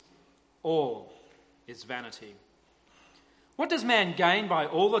all is vanity. What does man gain by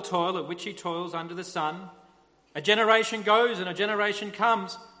all the toil at which he toils under the sun? A generation goes and a generation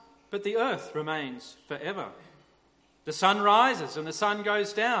comes, but the earth remains forever. The sun rises and the sun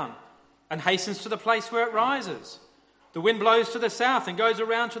goes down and hastens to the place where it rises. The wind blows to the south and goes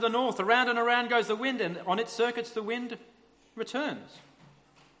around to the north. Around and around goes the wind, and on its circuits the wind returns.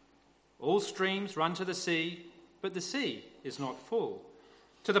 All streams run to the sea, but the sea is not full.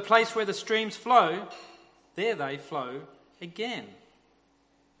 To the place where the streams flow, there they flow again.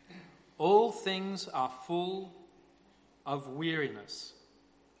 All things are full of weariness.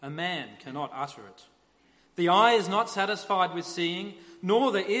 A man cannot utter it. The eye is not satisfied with seeing,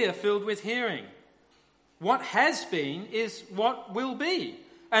 nor the ear filled with hearing. What has been is what will be,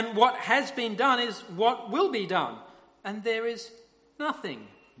 and what has been done is what will be done, and there is nothing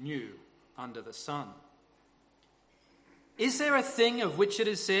new under the sun. Is there a thing of which it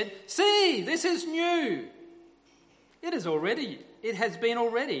is said, "See, this is new"? It has been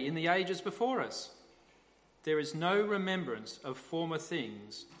already in the ages before us. There is no remembrance of former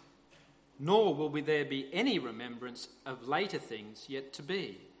things, nor will there be any remembrance of later things yet to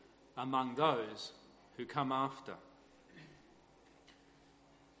be among those who come after.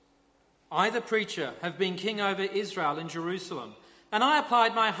 I, the preacher, have been king over Israel in Jerusalem, and I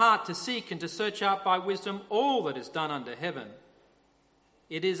applied my heart to seek and to search out by wisdom all that is done under heaven.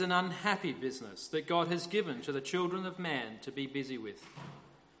 It is an unhappy business that God has given to the children of man to be busy with.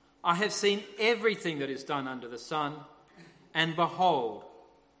 I have seen everything that is done under the sun, and behold,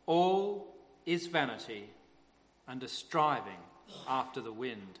 all is vanity and a striving after the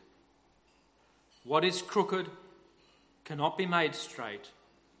wind. What is crooked cannot be made straight,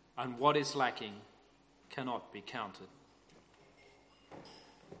 and what is lacking cannot be counted.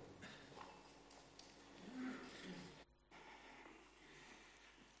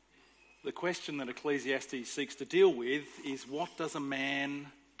 The question that Ecclesiastes seeks to deal with is, what does a man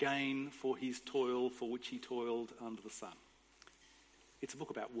gain for his toil for which he toiled under the sun? It's a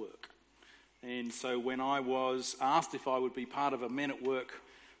book about work. And so when I was asked if I would be part of a Men at Work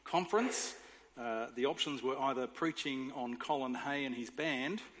conference, the options were either preaching on Colin Hay and his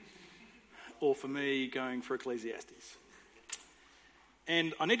band, or for me going for Ecclesiastes.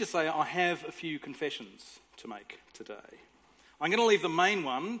 And I need to say I have a few confessions to make today. I'm going to leave the main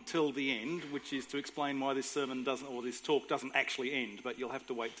one till the end, which is to explain why this sermon this talk doesn't actually end, but you'll have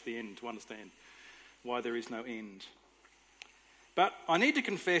to wait to the end to understand why there is no end. But I need to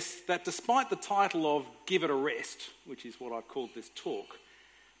confess that despite the title of Give It a Rest, which is what I've called this talk,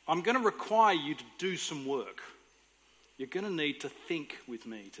 I'm going to require you to do some work. You're going to need to think with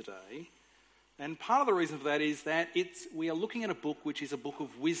me today. And part of the reason for that is that we are looking at a book which is a book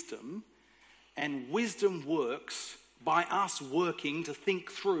of wisdom, and wisdom works by us working to think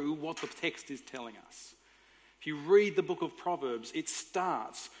through what the text is telling us. If you read the book of Proverbs, it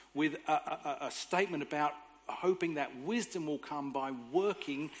starts with a statement about hoping that wisdom will come by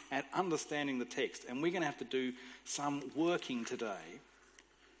working at understanding the text. And we're going to have to do some working today.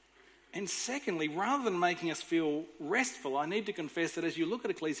 And secondly, rather than making us feel restful, I need to confess that as you look at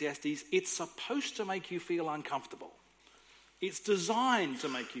Ecclesiastes, it's supposed to make you feel uncomfortable. It's designed to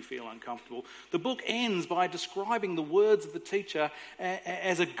make you feel uncomfortable. The book ends by describing the words of the teacher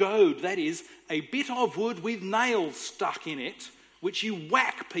as a goad, that is, a bit of wood with nails stuck in it, which you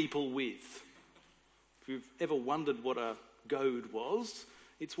whack people with. If you've ever wondered what a goad was,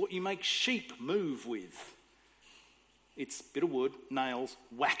 it's what you make sheep move with. It's a bit of wood, nails,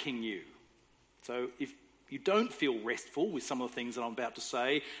 whacking you. So if you don't feel restful with some of the things that I'm about to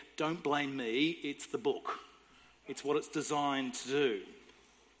say, don't blame me, it's the book. It's what it's designed to do.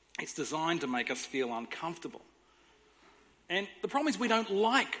 It's designed to make us feel uncomfortable. And the problem is we don't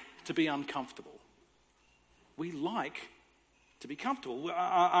like to be uncomfortable. We like to be comfortable.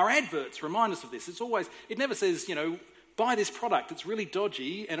 Our adverts remind us of this. It never says, buy this product, it's really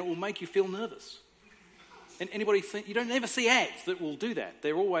dodgy and it will make you feel nervous. And you don't ever see ads that will do that.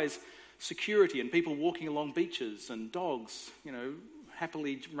 They're always security and people walking along beaches and dogs,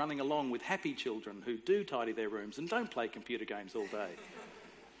 happily running along with happy children who do tidy their rooms and don't play computer games all day.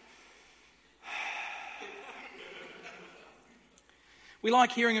 We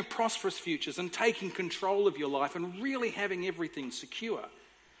like hearing of prosperous futures and taking control of your life and really having everything secure.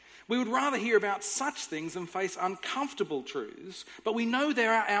 We would rather hear about such things than face uncomfortable truths, but we know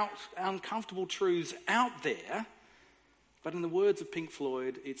there are uncomfortable truths out there. But in the words of Pink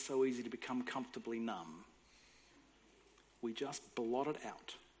Floyd, it's so easy to become comfortably numb. We just blot it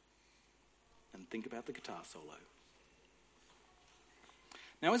out and think about the guitar solo.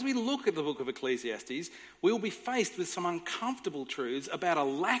 Now, as we look at the book of Ecclesiastes, we will be faced with some uncomfortable truths about a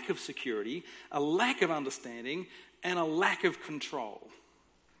lack of security, a lack of understanding, and a lack of control.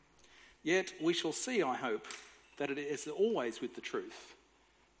 Yet we shall see, I hope, that it is always with the truth.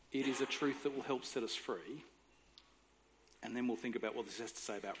 It is a truth that will help set us free. And then we'll think about what this has to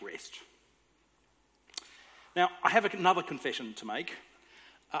say about rest. Now, I have another confession to make.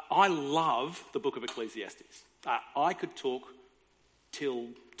 I love the book of Ecclesiastes. I could talk till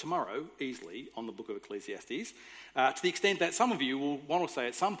tomorrow easily on the book of Ecclesiastes, to the extent that some of you will want to say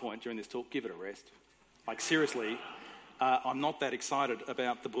at some point during this talk, give it a rest. Like seriously, I'm not that excited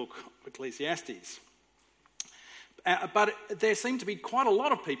about the book of Ecclesiastes. But there seem to be quite a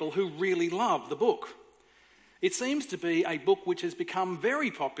lot of people who really love the book. It seems to be a book which has become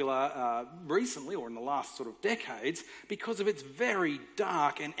very popular recently, or in the last sort of decades, because of its very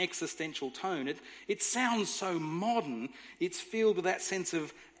dark and existential tone. It sounds so modern. It's filled with that sense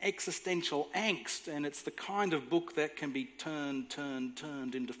of existential angst, and it's the kind of book that can be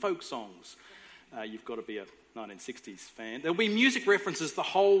turned into folk songs. You've got to be a 1960s fan. There'll be music references the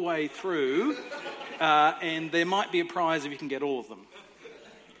whole way through, and there might be a prize if you can get all of them.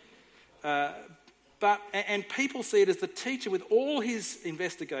 And people see it as the teacher, with all his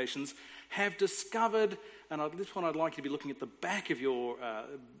investigations, have discovered, and at this point I'd like you to be looking at the back of your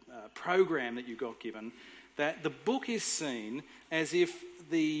program that you got given, that the book is seen as if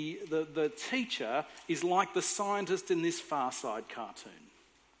the teacher is like the scientist in this Far Side cartoon.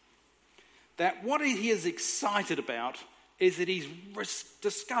 That what he is excited about is that he's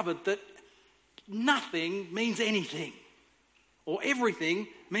discovered that nothing means anything, or everything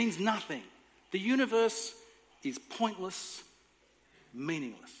means nothing. The universe is pointless,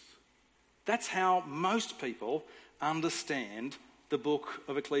 meaningless. That's how most people understand the book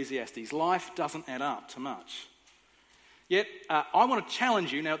of Ecclesiastes. Life doesn't add up to much. Yet, I want to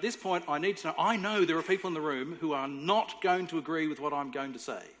challenge you. Now, at this point, I know there are people in the room who are not going to agree with what I'm going to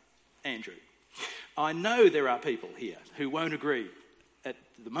say. Andrew. I know there are people here who won't agree at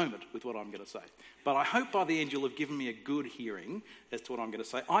the moment with what I'm going to say. But I hope by the end you'll have given me a good hearing as to what I'm going to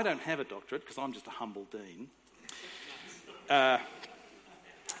say. I don't have a doctorate because I'm just a humble dean. But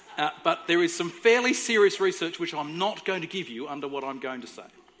there is some fairly serious research which I'm not going to give you under what I'm going to say.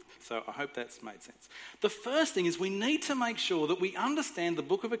 So I hope that's made sense. The first thing is we need to make sure that we understand the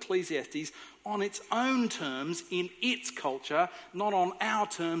book of Ecclesiastes on its own terms in its culture, not on our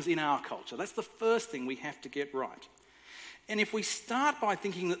terms in our culture. That's the first thing we have to get right. And if we start by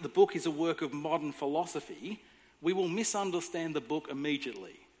thinking that the book is a work of modern philosophy, we will misunderstand the book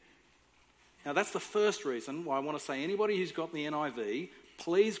immediately. Now, that's the first reason why I want to say anybody who's got the NIV,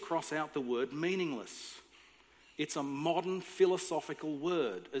 please cross out the word meaningless. It's a modern philosophical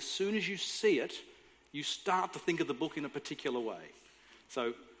word. As soon as you see it, you start to think of the book in a particular way.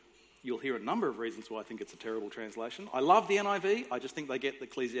 So you'll hear a number of reasons why I think it's a terrible translation. I love the NIV, I just think they get the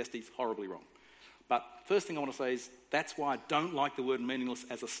Ecclesiastes horribly wrong. But first thing I want to say is that's why I don't like the word meaningless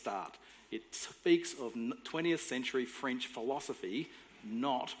as a start. It speaks of 20th century French philosophy,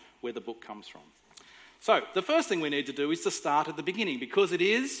 not where the book comes from. So the first thing we need to do is to start at the beginning, because it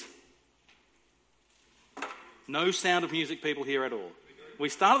is no Sound of Music people here at all. We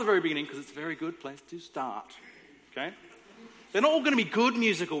start at the very beginning because it's a very good place to start. Okay? They're not all going to be good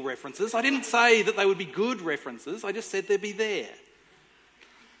musical references. I didn't say that they would be good references. I just said they'd be there.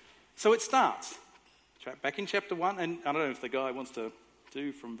 So it starts. Back in chapter 1, and I don't know if the guy wants to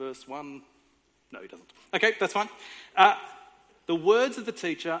do from verse 1. No, he doesn't. Okay, that's fine. The words of the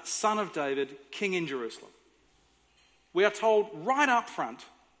teacher, son of David, king in Jerusalem. We are told right up front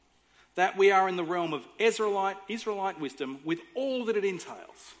that we are in the realm of Israelite wisdom with all that it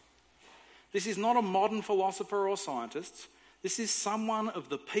entails. This is not a modern philosopher or scientist. This is someone of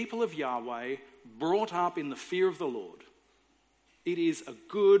the people of Yahweh brought up in the fear of the Lord. It is a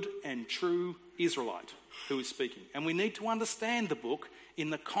good and true Israelite who is speaking. And we need to understand the book in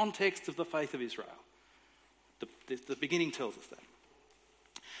the context of the faith of Israel. The beginning tells us that.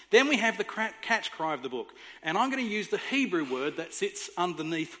 Then we have the catch cry of the book. And I'm going to use the Hebrew word that sits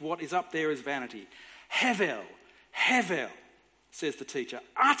underneath what is up there as vanity. Hevel. Hevel, says the teacher.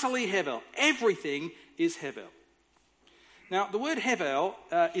 Utterly Hevel. Everything is Hevel. Now, the word Hevel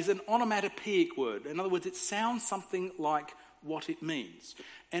is an onomatopoeic word. In other words, it sounds something like what it means.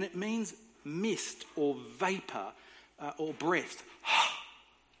 And it means mist or vapour or breath.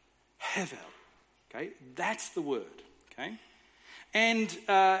 Hevel. Okay, that's the word. Okay, and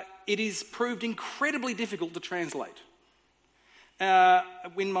it is proved incredibly difficult to translate.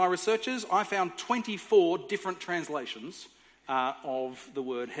 In my researches, I found 24 different translations, of the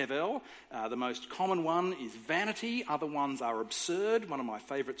word hevel. The most common one is vanity. Other ones are absurd. One of my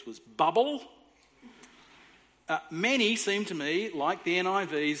favourites was bubble. Many seem to me, like the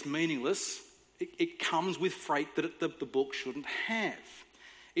NIV's, meaningless. It comes with freight that the book shouldn't have.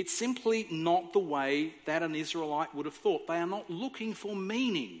 It's simply not the way that an Israelite would have thought. They are not looking for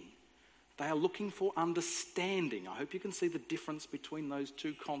meaning. They are looking for understanding. I hope you can see the difference between those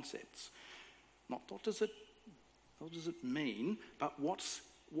two concepts. Not what does it mean, but what's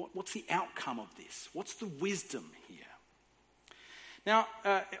the outcome of this? What's the wisdom here? Now,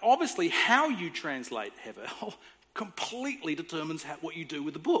 obviously, how you translate hevel completely determines what you do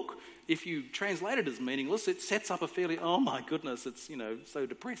with the book. If you translate it as meaningless, it sets up a fairly, oh my goodness, it's, so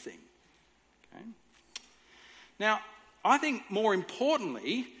depressing. Okay? Now, I think more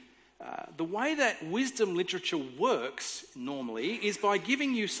importantly, the way that wisdom literature works normally is by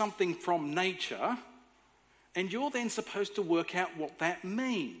giving you something from nature, and you're then supposed to work out what that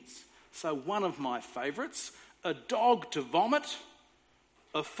means. So one of my favourites, a dog to vomit,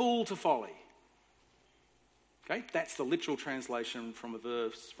 a fool to folly. Okay, that's the literal translation from a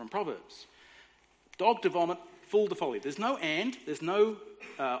verse from Proverbs. Dog to vomit, fool to folly. There's no and, there's no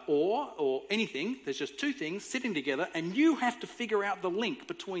or anything. There's just two things sitting together, and you have to figure out the link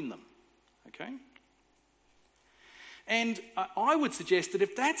between them. Okay? And I would suggest that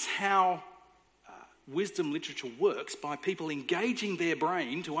if that's how wisdom literature works, by people engaging their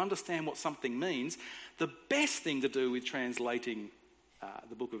brain to understand what something means, the best thing to do with translating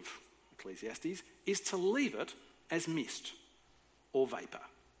the book of Ecclesiastes is to leave it as mist or vapour.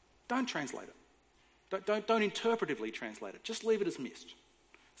 Don't translate it. Don't interpretively translate it. Just leave it as mist.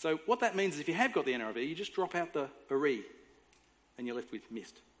 So what that means is if you have got the NIV, you just drop out the "re" and you're left with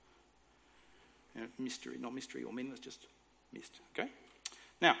mist. Mystery, not mystery or meaningless, just mist. Okay?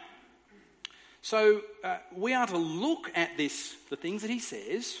 Now, so we are to look at the things that he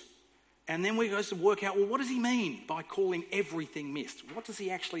says, and then we're supposed to work out, well, what does he mean by calling everything mist? What does he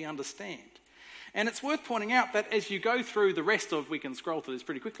actually understand? And it's worth pointing out that as you go through the rest of, we can scroll through this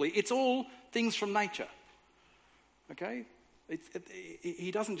pretty quickly, it's all things from nature. Okay?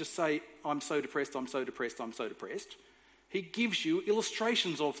 He doesn't just say, I'm so depressed, I'm so depressed, I'm so depressed. He gives you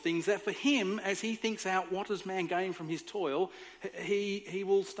illustrations of things that for him, as he thinks out what does man gain from his toil, he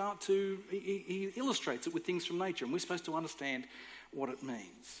will start to, he illustrates it with things from nature, and we're supposed to understand what it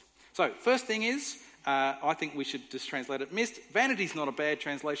means. So, first thing is, I think we should just translate it mist. Vanity's not a bad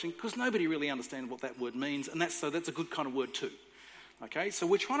translation because nobody really understands what that word means, and that's a good kind of word too. Okay, so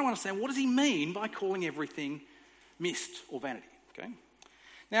we're trying to understand what does he mean by calling everything mist or vanity. Okay,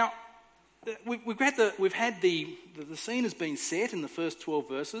 now we've had the scene has been set in the first 12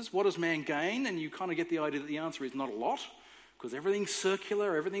 verses. What does man gain? And you kind of get the idea that the answer is not a lot, because everything's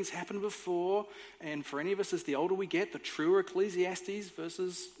circular, everything's happened before, and for any of us, as the older we get, the truer Ecclesiastes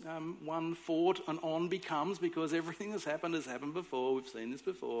verses 1:4 and on becomes, because everything that's happened has happened before, we've seen this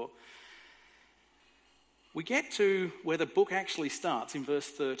before. We get to where the book actually starts in verse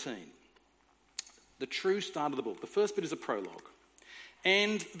 13. The true start of the book. The first bit is a prologue.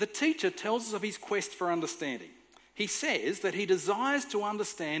 And the teacher tells us of his quest for understanding. He says that he desires to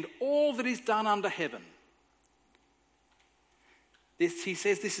understand all that is done under heaven. He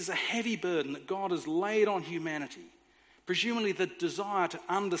says this is a heavy burden that God has laid on humanity. Presumably the desire to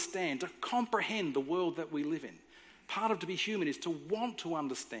understand, to comprehend the world that we live in. Part of to be human is to want to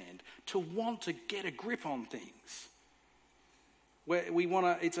understand, to want to get a grip on things. Where we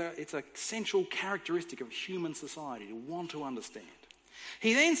want to, it's a central characteristic of human society, to want to understand.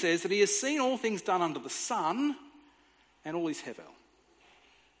 He then says that he has seen all things done under the sun, and all is hevel.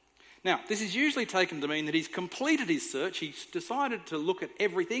 Now, this is usually taken to mean that he's completed his search, he's decided to look at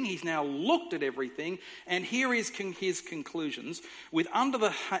everything, he's now looked at everything, and here is his conclusions, with under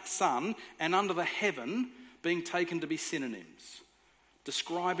the sun and under the heaven being taken to be synonyms,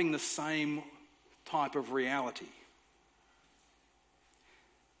 describing the same type of reality.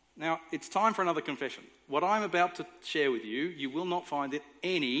 Now, it's time for another confession. What I'm about to share with you, you will not find in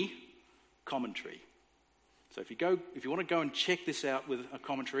any commentary. So if you want to go and check this out with a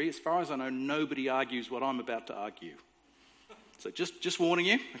commentary, as far as I know, nobody argues what I'm about to argue. So just warning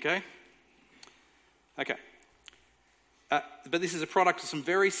you, okay? Okay. But this is a product of some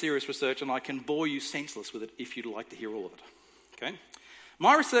very serious research, and I can bore you senseless with it if you'd like to hear all of it. Okay?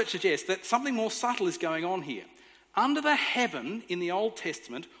 My research suggests that something more subtle is going on here. Under the heaven in the Old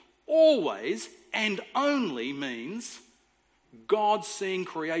Testament always and only means God seeing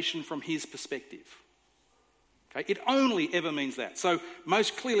creation from his perspective. Okay? It only ever means that. So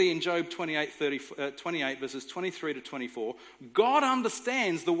most clearly in Job 28 verses 23 to 24, God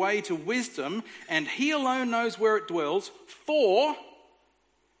understands the way to wisdom and he alone knows where it dwells, for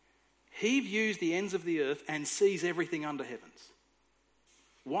he views the ends of the earth and sees everything under heavens.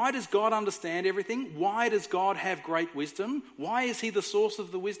 Why does God understand everything? Why does God have great wisdom? Why is he the source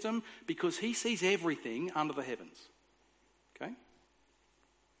of the wisdom? Because he sees everything under the heavens. Okay?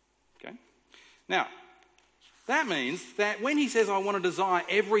 Now, that means that when he says, I want to desire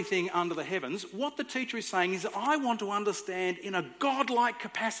everything under the heavens, what the teacher is saying is, I want to understand in a godlike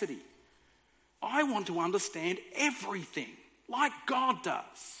capacity. I want to understand everything like God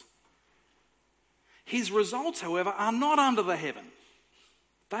does. His results, however, are not under the heaven.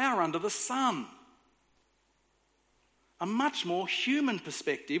 They are under the sun. A much more human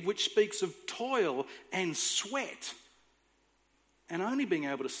perspective which speaks of toil and sweat and only being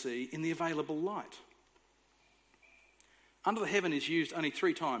able to see in the available light. Under the heaven is used only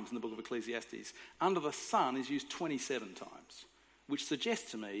 3 times in the book of Ecclesiastes. Under the sun is used 27 times, which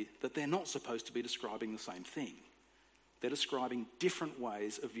suggests to me that they're not supposed to be describing the same thing. They're describing different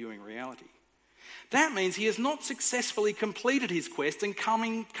ways of viewing reality. That means he has not successfully completed his quest and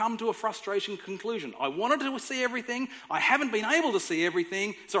come to a frustration conclusion. I wanted to see everything, I haven't been able to see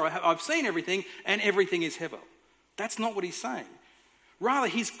everything, I've seen everything, and everything is hevel. That's not what he's saying. Rather,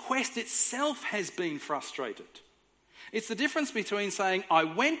 his quest itself has been frustrated. It's the difference between saying, I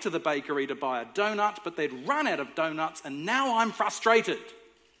went to the bakery to buy a donut, but they'd run out of donuts, and now I'm frustrated.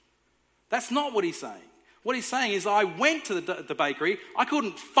 That's not what he's saying. What he's saying is, I went to the bakery, I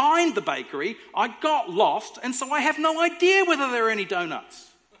couldn't find the bakery, I got lost, and so I have no idea whether there are any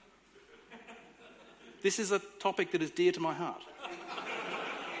donuts. This is a topic that is dear to my heart,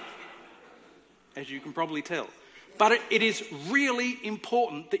 as you can probably tell. But it is really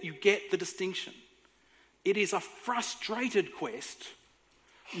important that you get the distinction. It is a frustrated quest,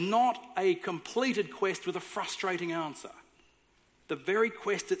 not a completed quest with a frustrating answer. The very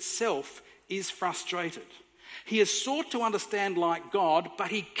quest itself is frustrated. He has sought to understand like God, but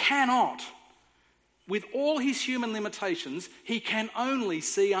he cannot. With all his human limitations, he can only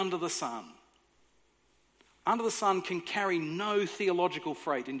see under the sun. Under the sun can carry no theological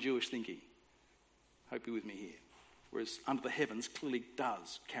freight in Jewish thinking. Hope you're with me here. Whereas under the heavens clearly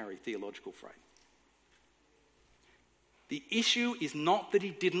does carry theological freight. The issue is not that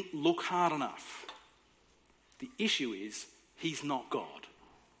he didn't look hard enough. The issue is he's not God.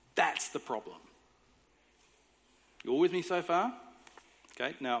 That's the problem. You all with me so far?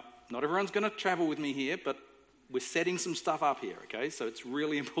 Okay, now, not everyone's going to travel with me here, but we're setting some stuff up here, okay? So it's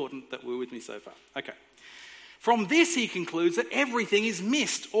really important that we're with me so far. Okay. From this, he concludes that everything is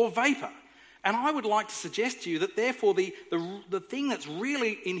mist or vapour. And I would like to suggest to you that therefore the thing that's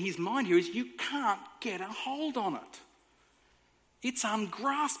really in his mind here is you can't get a hold on it. It's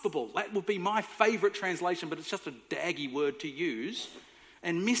ungraspable. That would be my favourite translation, but it's just a daggy word to use.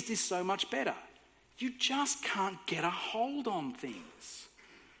 And mist is so much better. You just can't get a hold on things.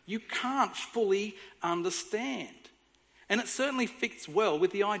 You can't fully understand. And it certainly fits well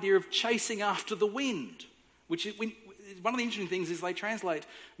with the idea of chasing after the wind, which is, one of the interesting things is they translate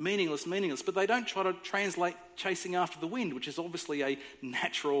meaningless, but they don't try to translate chasing after the wind, which is obviously a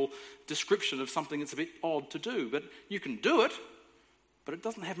natural description of something that's a bit odd to do. But you can do it, but it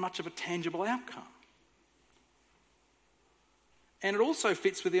doesn't have much of a tangible outcome. And it also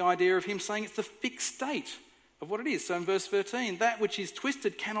fits with the idea of him saying it's the fixed state of what it is. So in verse 13, that which is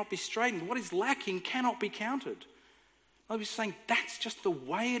twisted cannot be straightened. What is lacking cannot be counted. I was saying that's just the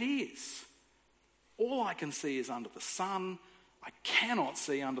way it is. All I can see is under the sun. I cannot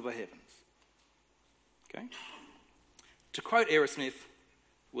see under the heavens. Okay? To quote Aerosmith,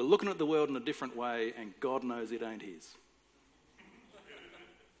 we're looking at the world in a different way and God knows it ain't his.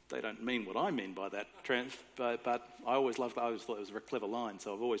 They don't mean what I mean by that, but I always thought it was a very clever line,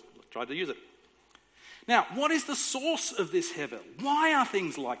 so I've always tried to use it. Now, what is the source of this hevel? Why are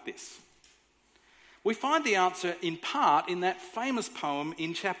things like this? We find the answer in part in that famous poem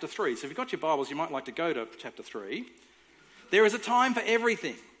in chapter 3. So if you've got your Bibles, you might like to go to chapter 3. There is a time for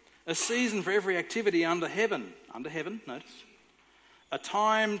everything, a season for every activity under heaven, notice. A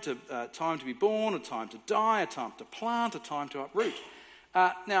time to be born, a time to die, a time to plant, a time to uproot.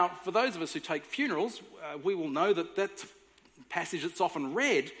 Now, for those of us who take funerals, we will know that that's a passage that's often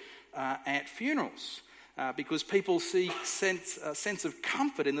read at funerals because people seek a sense of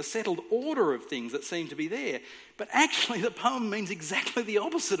comfort in the settled order of things that seem to be there. But actually, the poem means exactly the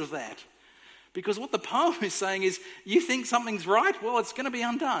opposite of that. Because what the poem is saying is, you think something's right? Well, it's going to be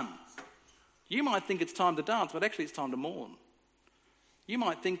undone. You might think it's time to dance, but actually it's time to mourn. You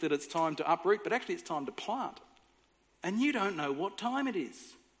might think that it's time to uproot, but actually it's time to plant. and you don't know what time it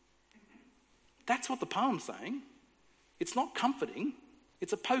is. That's what the poem's saying. It's not comforting,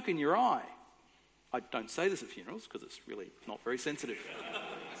 it's a poke in your eye. I don't say this at funerals because it's really not very sensitive.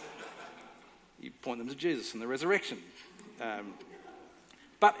 You point them to Jesus and the resurrection.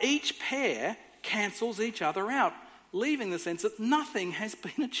 But each pair cancels each other out, leaving the sense that nothing has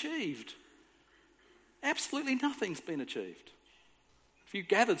been achieved. Absolutely nothing's been achieved. If you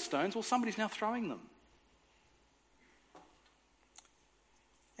gathered stones, well, somebody's now throwing them.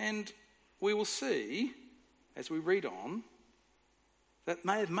 And we will see, as we read on, that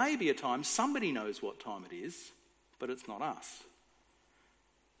may be a time somebody knows what time it is, but it's not us.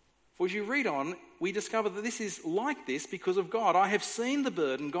 For as you read on, we discover that this is like this because of God. I have seen the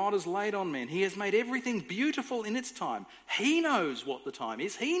burden God has laid on men. He has made everything beautiful in its time. He knows what the time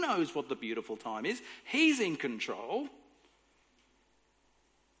is. He knows what the beautiful time is. He's in control.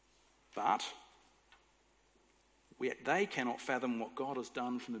 But yet they cannot fathom what God has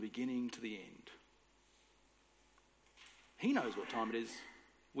done from the beginning to the end. He knows what time it is.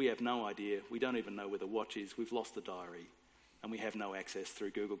 We have no idea. We don't even know where the watch is. We've lost the diary. And we have no access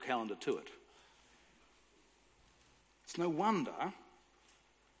through Google Calendar to it. It's no wonder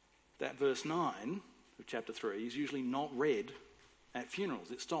that verse 9 of chapter 3 is usually not read at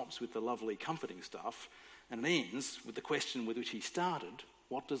funerals. It stops with the lovely comforting stuff and it ends with the question with which he started: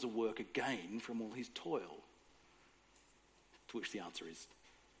 what does a worker gain from all his toil? To which the answer is,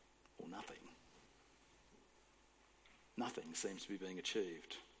 well, nothing. Nothing seems to be being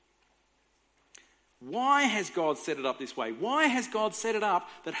achieved. Why has God set it up this way? Why has God set it up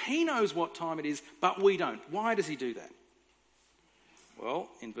that he knows what time it is, but we don't? Why does he do that? Well,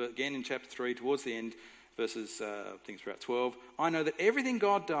 again in chapter 3, towards the end, verses, I think it's about 12, I know that everything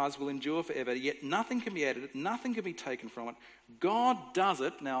God does will endure forever, yet nothing can be added, nothing can be taken from it. God does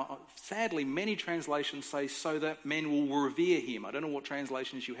it. Now, sadly, many translations say so that men will revere him. I don't know what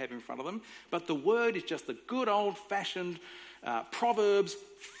translations you have in front of them, but the word is just the good old-fashioned Proverbs,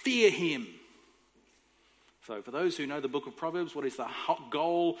 fear him. So for those who know the book of Proverbs, what is the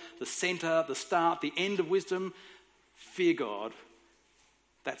goal, the centre, the start, the end of wisdom? Fear God.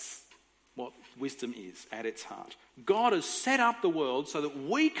 That's what wisdom is at its heart. God has set up the world so that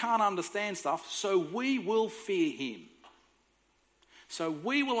we can't understand stuff, so we will fear him. So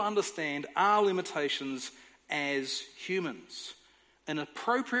we will understand our limitations as humans. An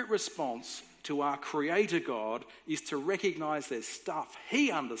appropriate response to our Creator God is to recognise there's stuff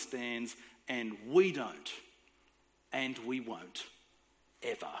he understands and we don't. And we won't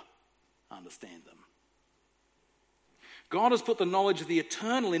ever understand them. God has put the knowledge of the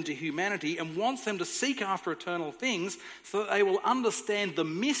eternal into humanity and wants them to seek after eternal things so that they will understand the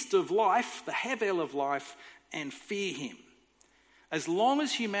mist of life, the hevel of life, and fear him. As long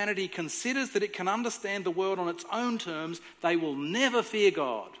as humanity considers that it can understand the world on its own terms, they will never fear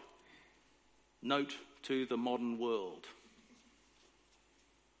God. Note to the modern world.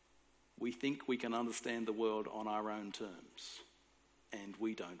 We think we can understand the world on our own terms, and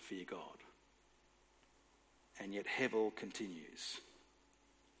we don't fear God. And yet Hevel continues.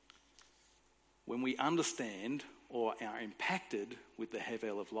 When we understand or are impacted with the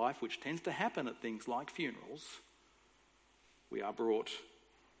Hevel of life, which tends to happen at things like funerals, we are brought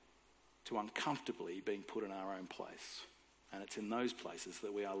to uncomfortably being put in our own place. And it's in those places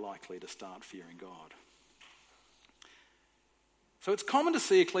that we are likely to start fearing God. So it's common to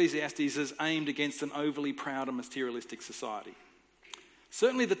see Ecclesiastes as aimed against an overly proud and materialistic society.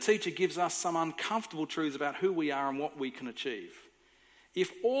 Certainly the teacher gives us some uncomfortable truths about who we are and what we can achieve.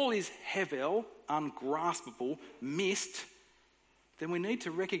 If all is hevel, ungraspable, mist, then we need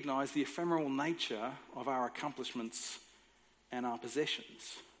to recognise the ephemeral nature of our accomplishments and our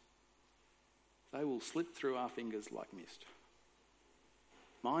possessions. They will slip through our fingers like mist.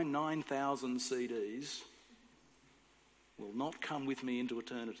 My 9,000 CDs will not come with me into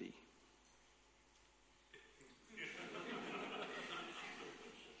eternity.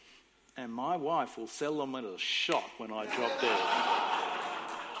 And my wife will sell them at a shot when I drop dead.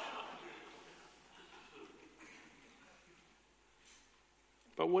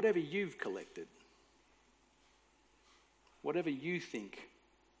 But whatever you've collected, whatever you think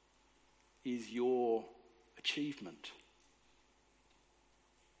is your achievement,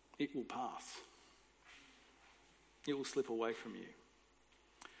 it will pass. It will slip away from you.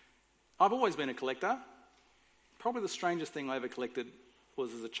 I've always been a collector. Probably the strangest thing I ever collected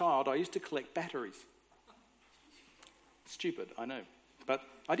was as a child. I used to collect batteries. Stupid, I know. But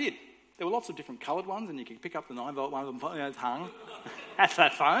I did. There were lots of different coloured ones, and you could pick up the 9-volt one and put it hung. That's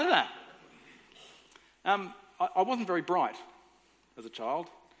that fun, isn't it? I wasn't very bright as a child.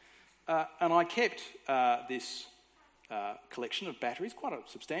 And I kept this collection of batteries, quite a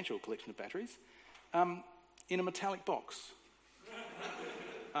substantial collection of batteries, in a metallic box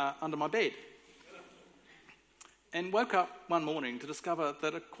under my bed. And woke up one morning to discover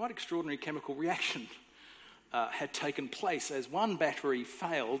that a quite extraordinary chemical reaction had taken place. As one battery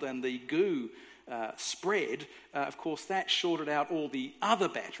failed and the goo spread, of course that shorted out all the other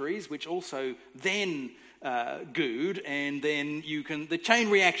batteries, which also then gooed, and then the chain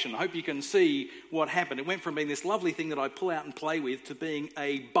reaction, I hope you can see what happened. It went from being this lovely thing that I pull out and play with to being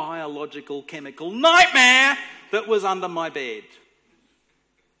a biological chemical nightmare that was under my bed.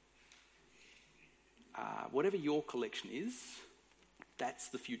 Whatever your collection is, that's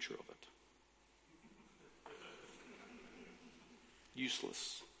the future of it.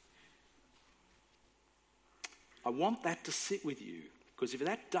 Useless. I want that to sit with you, because if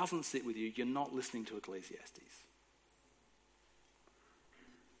that doesn't sit with you, you're not listening to Ecclesiastes.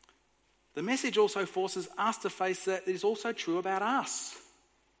 The message also forces us to face that it is also true about us.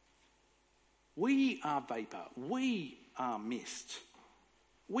 We are vapour. We are mist.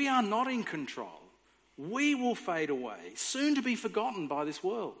 We are not in control. We will fade away, soon to be forgotten by this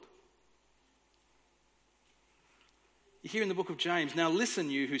world. You hear in the book of James, "Now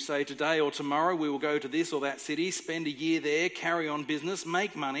listen, you who say today or tomorrow we will go to this or that city, spend a year there, carry on business,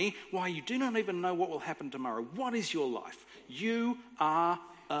 make money. Why, you do not even know what will happen tomorrow. What is your life? You are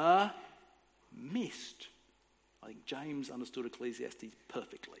a mist." I think James understood Ecclesiastes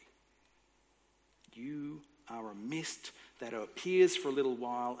perfectly. You are a mist that appears for a little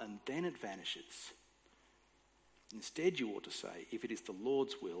while and then it vanishes. Instead, you ought to say, if it is the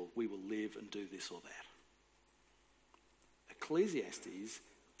Lord's will, we will live and do this or that. Ecclesiastes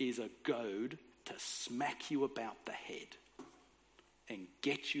is a goad to smack you about the head and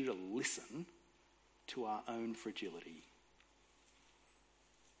get you to listen to our own fragility.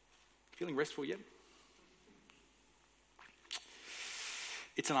 Feeling restful yet?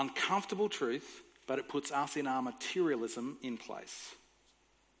 It's an uncomfortable truth, but it puts us in our materialism in place.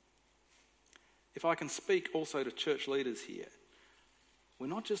 If I can speak also to church leaders here, we're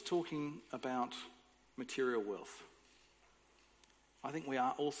not just talking about material wealth. I think we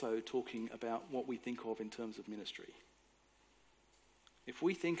are also talking about what we think of in terms of ministry. If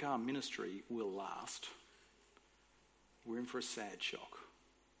we think our ministry will last, we're in for a sad shock.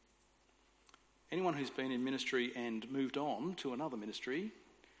 Anyone who's been in ministry and moved on to another ministry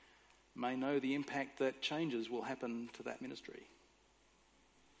may know the impact that changes will happen to that ministry.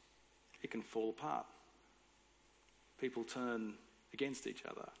 It can fall apart. People turn against each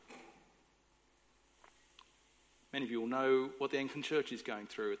other. Many of you will know what the Anglican Church is going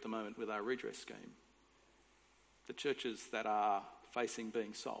through at the moment with our redress scheme. The churches that are facing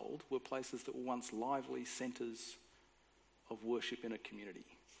being sold were places that were once lively centres of worship in a community.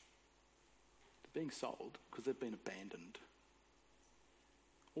 They're being sold because they've been abandoned.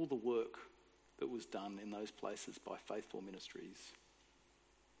 All the work that was done in those places by faithful ministries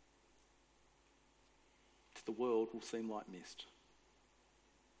to the world will seem like mist.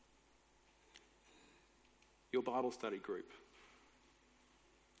 Your Bible study group,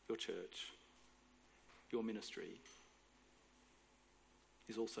 your church, your ministry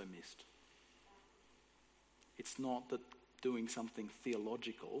is also mist. It's not that doing something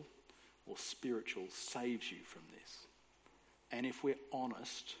theological or spiritual saves you from this. And if we're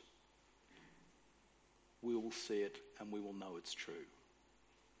honest, we will see it and we will know it's true.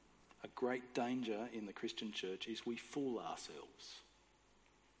 A great danger in the Christian church is we fool ourselves.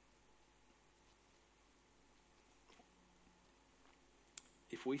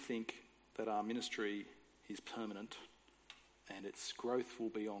 If we think that our ministry is permanent and its growth will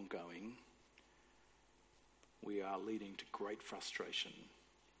be ongoing, we are leading to great frustration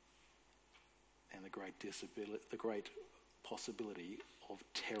and the great possibility of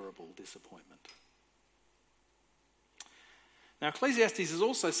terrible disappointment. Now, Ecclesiastes has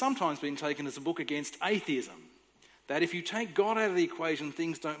also sometimes been taken as a book against atheism, that if you take God out of the equation,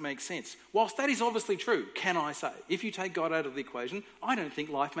 things don't make sense. Whilst that is obviously true, can I say, if you take God out of the equation, I don't think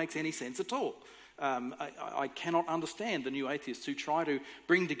life makes any sense at all. I cannot understand the new atheists who try to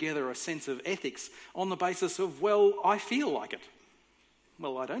bring together a sense of ethics on the basis of, well, I feel like it.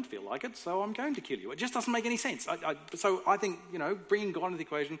 Well, I don't feel like it, so I'm going to kill you. It just doesn't make any sense. So I think, bringing God into the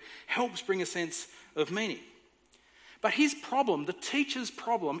equation helps bring a sense of meaning. But his problem, the teacher's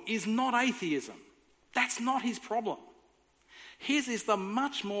problem, is not atheism. That's not his problem. His is the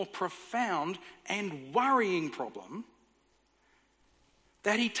much more profound and worrying problem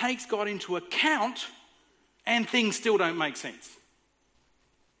that he takes God into account and things still don't make sense.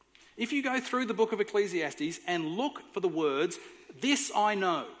 If you go through the book of Ecclesiastes and look for the words, "this I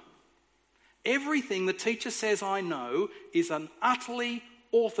know," Everything the teacher says I know is an utterly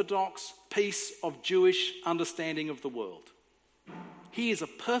orthodox piece of Jewish understanding of the world. He is a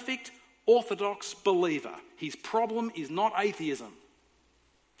perfect orthodox believer. His problem is not atheism.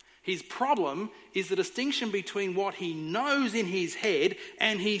 His problem is the distinction between what he knows in his head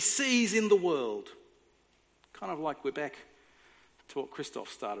and he sees in the world. Kind of like we're back to what Christoph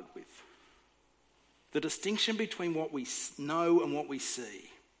started with. The distinction between what we know and what we see.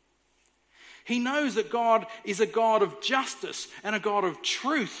 He knows that God is a God of justice and a God of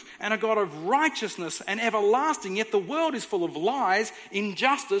truth and a God of righteousness and everlasting, yet the world is full of lies,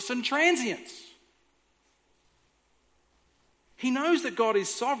 injustice and transience. He knows that God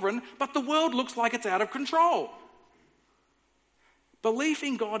is sovereign, but the world looks like it's out of control. Belief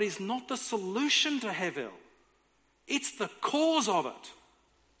in God is not the solution to Hevel. It's the cause of it.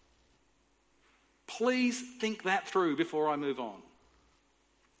 Please think that through before I move on.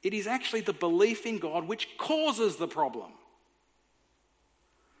 It is actually the belief in God which causes the problem.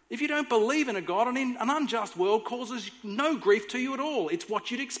 If you don't believe in a God, an unjust world causes no grief to you at all. It's what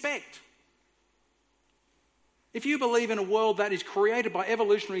you'd expect. If you believe in a world that is created by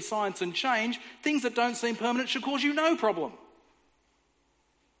evolutionary science and change, things that don't seem permanent should cause you no problem.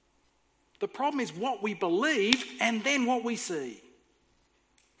 The problem is what we believe and then what we see.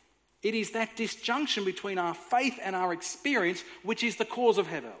 It is that disjunction between our faith and our experience which is the cause of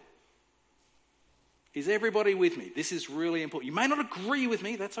Hevel. Is everybody with me? This is really important. You may not agree with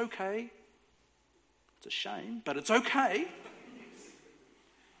me, that's okay. It's a shame, but it's okay.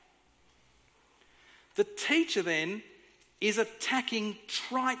 The teacher then is attacking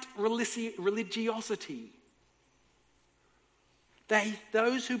trite religiosity.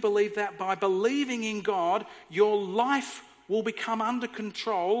 Those who believe that by believing in God, your life will become under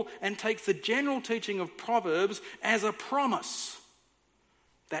control, and takes the general teaching of Proverbs as a promise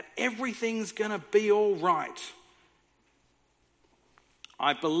that everything's going to be all right.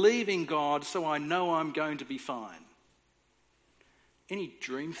 I believe in God, so I know I'm going to be fine. Any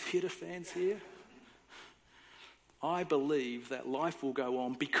Dream Theatre fans here? I believe that life will go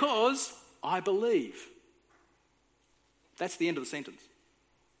on because I believe. That's the end of the sentence.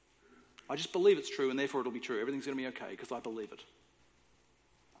 I just believe it's true and therefore it'll be true. Everything's going to be okay because I believe it.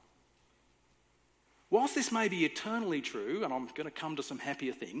 Whilst this may be eternally true, and I'm going to come to some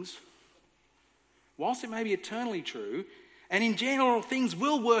happier things, whilst it may be eternally true, and in general things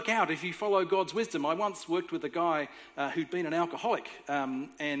will work out if you follow God's wisdom. I once worked with a guy who'd been an alcoholic,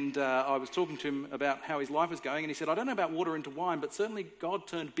 and I was talking to him about how his life was going, and he said, I don't know about water into wine, but certainly God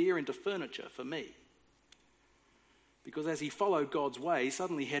turned beer into furniture for me. Because as he followed God's way,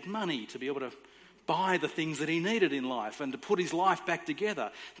 suddenly he had money to be able to buy the things that he needed in life and to put his life back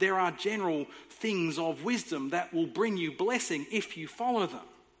together. There are general things of wisdom that will bring you blessing if you follow them.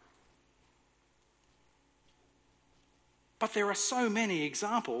 But there are so many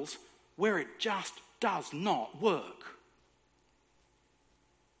examples where it just does not work.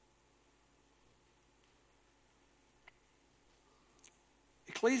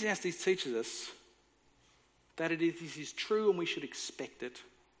 Ecclesiastes teaches us that this is true and we should expect it.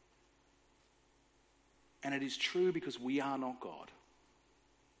 And it is true because we are not God.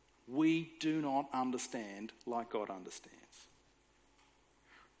 We do not understand like God understands.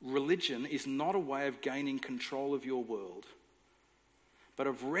 Religion is not a way of gaining control of your world, but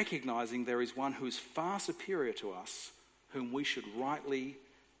of recognizing there is one who is far superior to us, whom we should rightly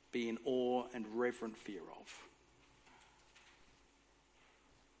be in awe and reverent fear of.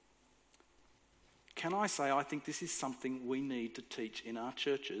 Can I say I think this is something we need to teach in our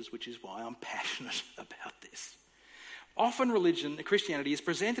churches, which is why I'm passionate about this. Often Christianity is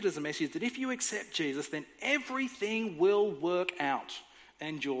presented as a message that if you accept Jesus, then everything will work out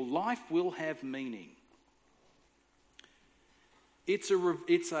and your life will have meaning. It's a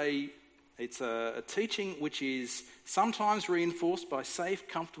teaching which is sometimes reinforced by safe,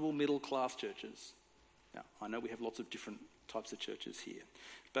 comfortable, middle-class churches. Now, I know we have lots of different types of churches here.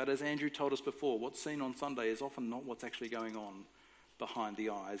 But as Andrew told us before, what's seen on Sunday is often not what's actually going on behind the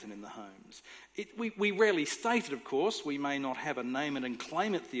eyes and in the homes. We rarely state it, of course. We may not have a name it and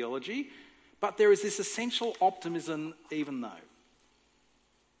claim it theology, but there is this essential optimism even though.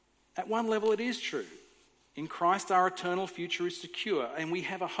 At one level it is true. In Christ our eternal future is secure, and we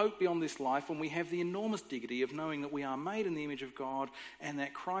have a hope beyond this life, and we have the enormous dignity of knowing that we are made in the image of God and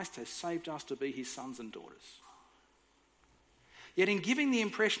that Christ has saved us to be his sons and daughters. Yet in giving the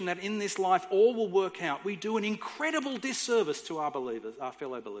impression that in this life all will work out, we do an incredible disservice to our believers, our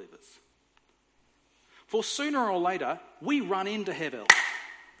fellow believers. For sooner or later, we run into Hevel.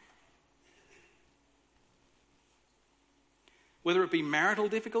 Whether it be marital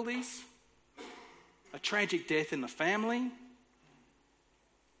difficulties, a tragic death in the family,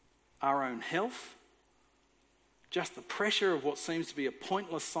 our own health, just the pressure of what seems to be a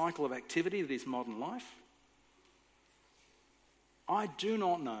pointless cycle of activity that is modern life. I do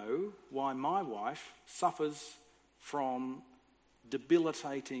not know why my wife suffers from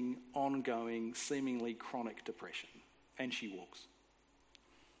debilitating, ongoing, seemingly chronic depression, and she walks.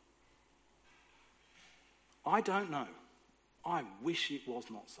 I don't know. I wish it was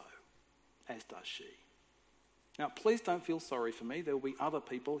not so, as does she. Now, please don't feel sorry for me. There will be other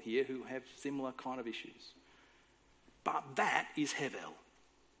people here who have similar kind of issues. But that is Hevel.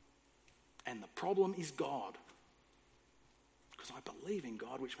 And the problem is God. Because I believe in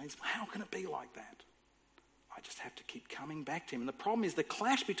God, which means, how can it be like that? I just have to keep coming back to him. And the problem is the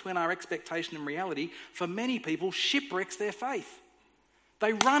clash between our expectation and reality, for many people, shipwrecks their faith.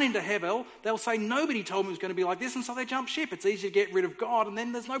 They run into Hevel, they'll say, nobody told me it was going to be like this, and so they jump ship. It's easy to get rid of God, and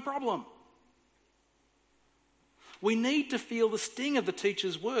then there's no problem. We need to feel the sting of the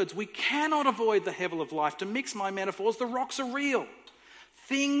teacher's words. We cannot avoid the Hevel of life. To mix my metaphors, the rocks are real.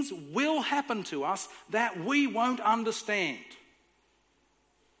 Things will happen to us that we won't understand.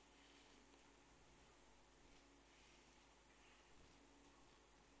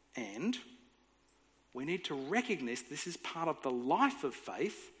 And we need to recognize this is part of the life of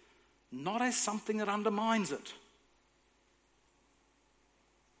faith, not as something that undermines it.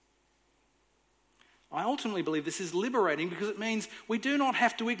 I ultimately believe this is liberating because it means we do not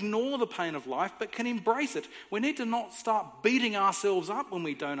have to ignore the pain of life but can embrace it. We need to not start beating ourselves up when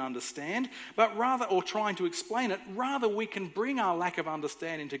we don't understand, but rather, or trying to explain it, rather we can bring our lack of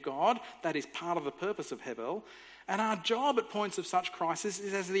understanding to God. That is part of the purpose of Hevel. And our job at points of such crisis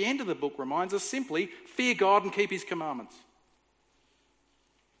is, as the end of the book reminds us, simply fear God and keep his commandments.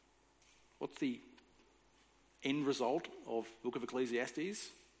 What's the end result of the book of Ecclesiastes?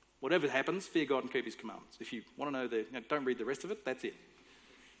 Whatever happens, fear God and keep his commandments. If you want to know don't read the rest of it, that's it.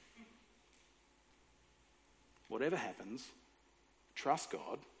 Whatever happens, trust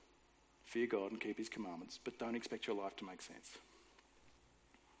God, fear God and keep his commandments, but don't expect your life to make sense.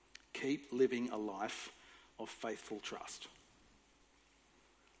 Keep living a life of faithful trust.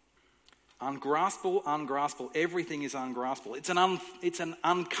 Ungraspable. Everything is ungraspable. It's an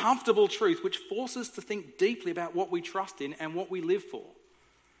uncomfortable truth which forces us to think deeply about what we trust in and what we live for.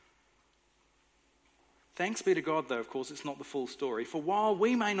 Thanks be to God, though, of course, it's not the full story. For while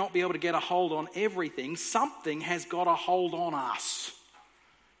we may not be able to get a hold on everything, something has got a hold on us.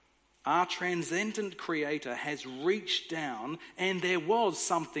 Our transcendent Creator has reached down, and there was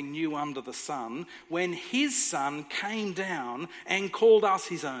something new under the sun when his Son came down and called us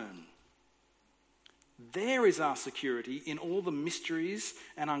his own. There is our security in all the mysteries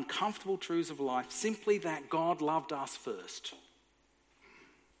and uncomfortable truths of life, simply that God loved us first.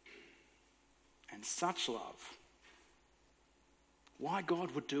 And such love, why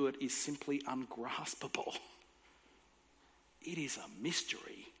God would do it is simply ungraspable. It is a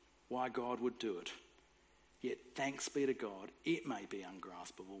mystery why God would do it. Yet thanks be to God, it may be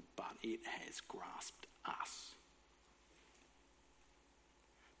ungraspable, but it has grasped us.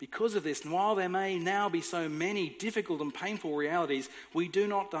 Because of this, and while there may now be so many difficult and painful realities we do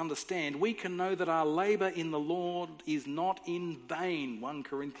not understand, we can know that our labour in the Lord is not in vain, 1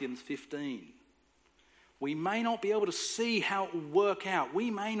 Corinthians 15. We may not be able to see how it will work out.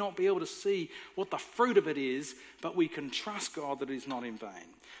 We may not be able to see what the fruit of it is, but we can trust God that it is not in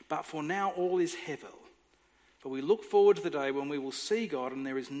vain. But for now, all is Hevel. For we look forward to the day when we will see God, and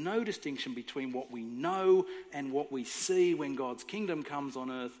there is no distinction between what we know and what we see when God's kingdom comes on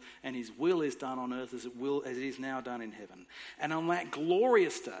earth and his will is done on earth as it is now done in heaven. And on that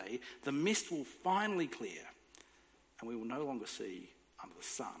glorious day, the mist will finally clear, and we will no longer see under the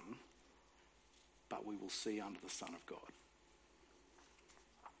sun, but we will see under the Son of God.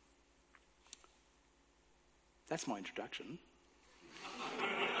 That's my introduction.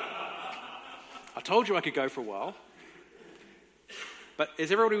 I told you I could go for a while. But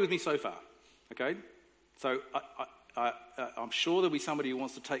is everybody with me so far? Okay? So I'm sure there'll be somebody who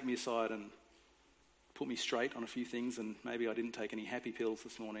wants to take me aside and put me straight on a few things, and maybe I didn't take any happy pills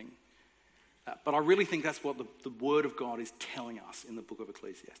this morning. But I really think that's what the Word of God is telling us in the book of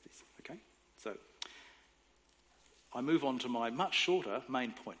Ecclesiastes. Okay? So I move on to my much shorter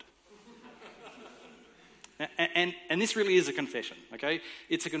main point. And this really is a confession, okay?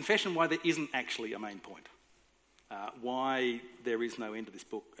 It's a confession why there isn't actually a main point. Why there is no end to this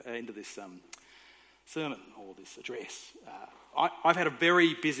book, end to this sermon or this address. I've had a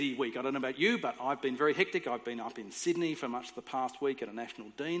very busy week. I don't know about you, but I've been very hectic. I've been up in Sydney for much of the past week at a National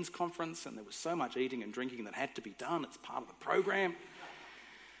Deans Conference, and there was so much eating and drinking that had to be done. It's part of the program.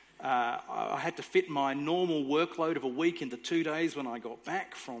 I had to fit my normal workload of a week into 2 days when I got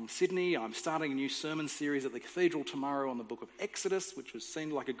back from Sydney. I'm starting a new sermon series at the Cathedral tomorrow on the book of Exodus, which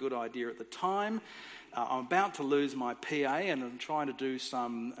seemed like a good idea at the time. I'm about to lose my PA and I'm trying to do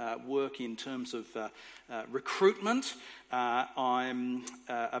some work in terms of recruitment. I'm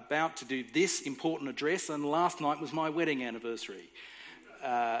about to do this important address, and last night was my wedding anniversary,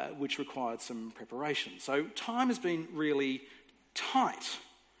 which required some preparation. So time has been really tight.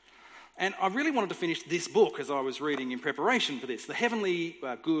 And I really wanted to finish this book as I was reading in preparation for this, The Heavenly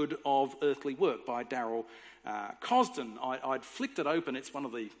Good of Earthly Work by Darrell Cosden. I'd flicked it open. It's one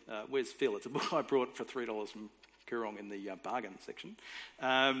of the, where's Phil? It's a book I brought for $3 from Koorong in the bargain section.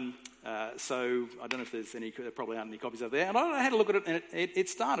 So I don't know if there's any, there probably aren't any copies over there. And I had a look at it, and it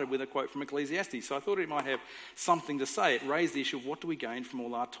started with a quote from Ecclesiastes. So I thought it might have something to say. It raised the issue of what do we gain from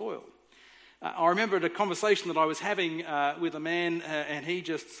all our toil? I remembered a conversation that I was having with a man, and he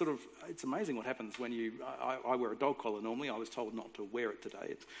just sort of, it's amazing what happens when you, I wear a dog collar normally. I was told not to wear it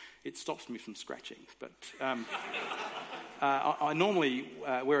today. It stops me from scratching. But I normally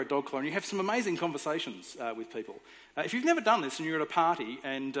wear a dog collar, and you have some amazing conversations with people. If you've never done this and you're at a party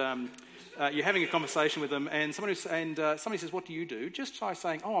and you're having a conversation with them, and somebody says, "What do you do?" Just try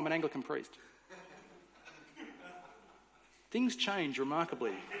saying, "Oh, I'm an Anglican priest." Things change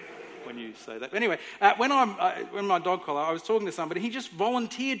remarkably when you say that. Anyway, when my dog collar, I was talking to somebody. He just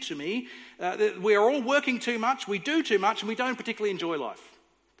volunteered to me that we are all working too much, we do too much, and we don't particularly enjoy life.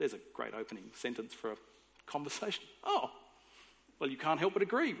 There's a great opening sentence for a conversation. Oh, well, you can't help but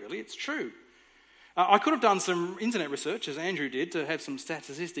agree, really. It's true. I could have done some internet research, as Andrew did, to have some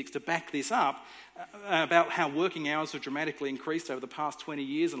statistics to back this up about how working hours have dramatically increased over the past 20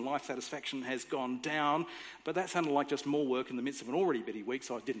 years and life satisfaction has gone down, but that sounded like just more work in the midst of an already busy week,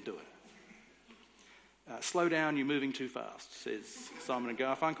 so I didn't do it. Slow down, you're moving too fast, says Simon and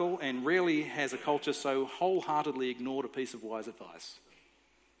Garfunkel, and rarely has a culture so wholeheartedly ignored a piece of wise advice.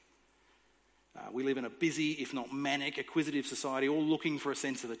 We live in a busy, if not manic, acquisitive society, all looking for a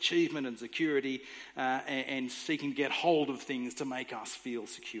sense of achievement and security and seeking to get hold of things to make us feel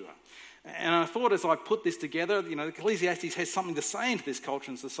secure. And I thought as I put this together, Ecclesiastes has something to say into this culture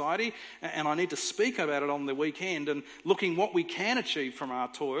and society, and I need to speak about it on the weekend and looking what we can achieve from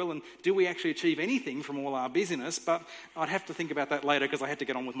our toil, and do we actually achieve anything from all our busyness? But I'd have to think about that later because I had to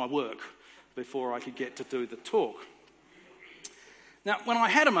get on with my work before I could get to do the talk. Now, when I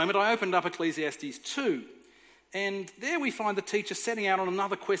had a moment, I opened up Ecclesiastes 2, and there we find the teacher setting out on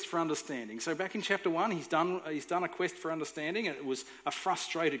another quest for understanding. So back in chapter 1, he's done a quest for understanding, and it was a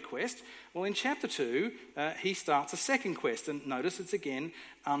frustrated quest. Well, in chapter 2, he starts a second quest, and notice it's again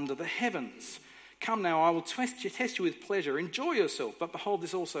under the heavens. Come now, I will test you with pleasure. Enjoy yourself. But behold,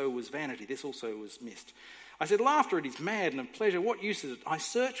 this also was vanity. This also was mist. I said, laughter, it is mad, and of pleasure, what use is it? I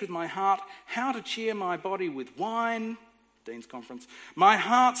search with my heart how to cheer my body with wine. Dean's Conference. My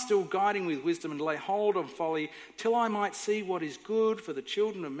heart still guiding with wisdom, and lay hold on folly, till I might see what is good for the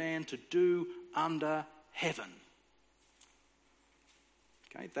children of man to do under heaven.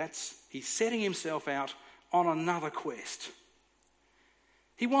 Okay, he's setting himself out on another quest.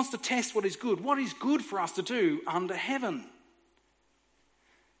 He wants to test what is good for us to do under heaven.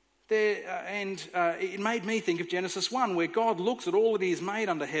 It made me think of Genesis 1, where God looks at all that he has made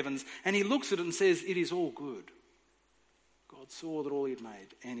under heavens, and he looks at it and says, it is all good. God saw that all he had made,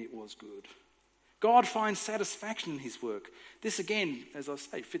 and it was good. God finds satisfaction in his work. This again, as I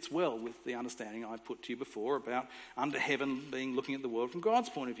say, fits well with the understanding I put to you before about under heaven being looking at the world from God's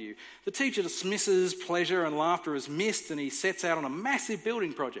point of view. The teacher dismisses pleasure and laughter as mist, and he sets out on a massive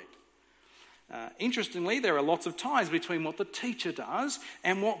building project. Interestingly, there are lots of ties between what the teacher does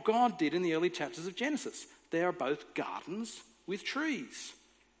and what God did in the early chapters of Genesis. They are both gardens with trees.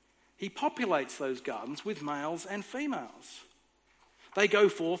 He populates those gardens with males and females. They go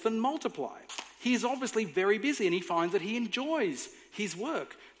forth and multiply. He is obviously very busy, and he finds that he enjoys his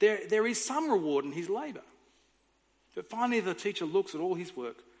work. There is some reward in his labour. But finally the teacher looks at all his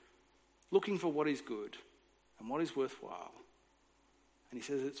work, looking for what is good and what is worthwhile. And he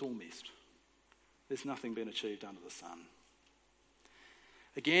says it's all mist. There's nothing been achieved under the sun.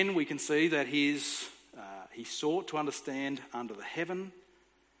 Again, we can see that he sought to understand under the heaven,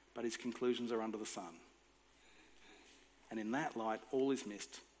 but his conclusions are under the sun. And in that light, all is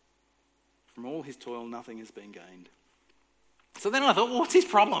mist. From all his toil, nothing has been gained. So then I thought, well, what's his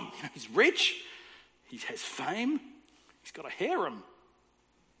problem? He's rich, he has fame, he's got a harem.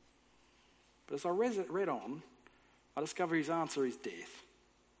 But as I read on, I discover his answer is death.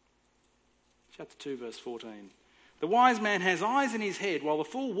 Chapter 2, verse 14. The wise man has eyes in his head, while the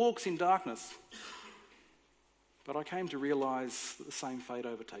fool walks in darkness. But I came to realise that the same fate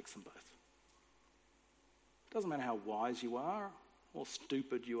overtakes them both. It doesn't matter how wise you are or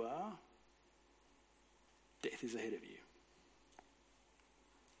stupid you are, death is ahead of you.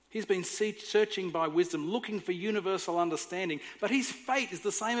 He's been searching by wisdom, looking for universal understanding, but his fate is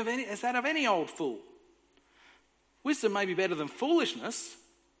the same as that of any old fool. Wisdom may be better than foolishness.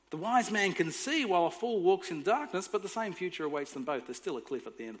 The wise man can see while a fool walks in darkness, but the same future awaits them both. There's still a cliff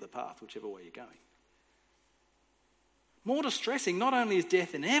at the end of the path, whichever way you're going. More distressing, not only is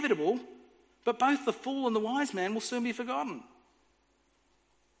death inevitable, but both the fool and the wise man will soon be forgotten.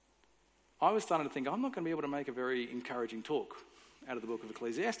 I was starting to think, I'm not going to be able to make a very encouraging talk out of the book of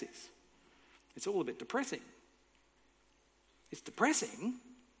Ecclesiastes. It's all a bit depressing. It's depressing,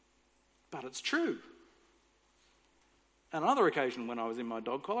 but it's true. On another occasion, when I was in my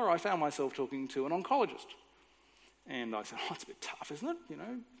dog collar, I found myself talking to an oncologist. And I said, it's a bit tough, isn't it?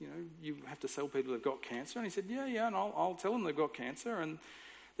 You have to tell people they've got cancer. And he said, yeah, and I'll tell them they've got cancer. And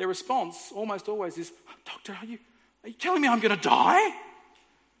their response almost always is, Doctor, are you telling me I'm going to die?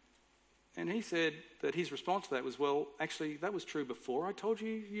 And he said that his response to that was, well, actually, that was true before I told you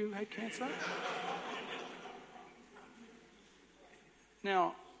you had cancer.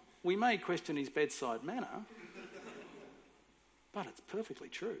 Now, we may question his bedside manner, but it's perfectly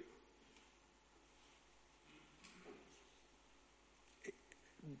true.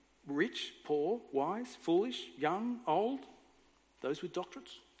 Rich, poor, wise, foolish, young, old, those with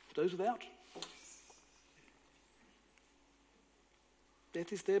doctorates, those without.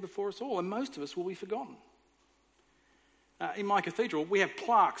 Death is there before us all, and most of us will be forgotten. In my cathedral, we have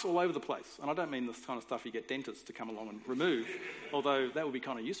plaques all over the place. And I don't mean the kind of stuff you get dentists to come along and remove, although that would be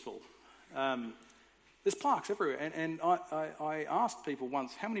kind of useful. There's plaques everywhere. And I asked people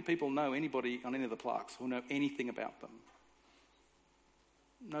once, how many people know anybody on any of the plaques or know anything about them?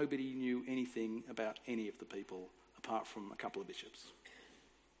 Nobody knew anything about any of the people apart from a couple of bishops.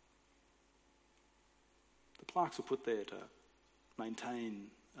 The plaques were put there to maintain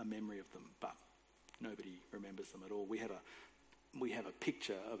a memory of them, but nobody remembers them at all. We have a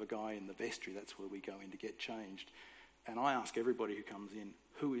picture of a guy in the vestry. That's where we go in to get changed. And I ask everybody who comes in,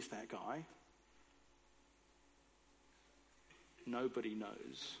 who is that guy? Nobody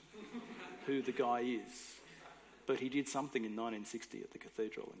knows who the guy is. But he did something in 1960 at the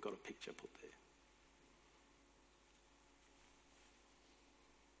cathedral and got a picture put there.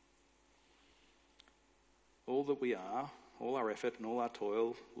 All that we are, all our effort and all our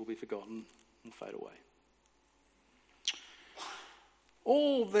toil will be forgotten and fade away.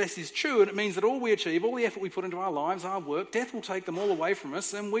 All this is true, and it means that all we achieve, all the effort we put into our lives, our work, death will take them all away from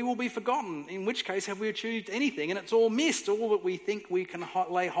us and we will be forgotten, in which case have we achieved anything and it's all missed. All that we think we can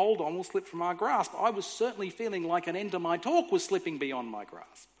lay hold on will slip from our grasp. I was certainly feeling like an end to my talk was slipping beyond my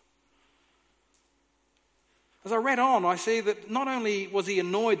grasp. As I read on, I see that not only was he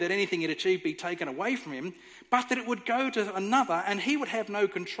annoyed that anything he'd achieved be taken away from him, but that it would go to another and he would have no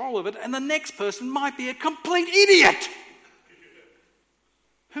control of it, and the next person might be a complete idiot.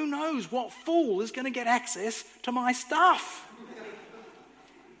 Who knows what fool is going to get access to my stuff?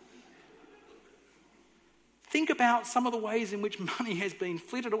 Think about some of the ways in which money has been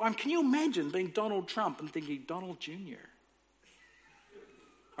flitted away. Can you imagine being Donald Trump and thinking, Donald Jr.?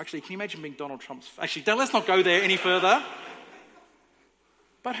 Actually, can you imagine being Donald Trump's... Actually, let's not go there any further.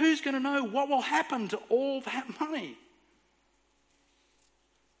 But who's going to know what will happen to all that money?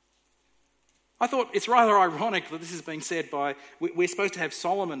 I thought it's rather ironic that this is being said by... We're supposed to have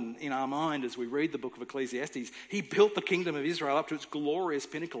Solomon in our mind as we read the book of Ecclesiastes. He built the kingdom of Israel up to its glorious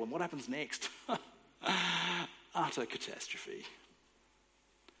pinnacle. And what happens next? Utter catastrophe.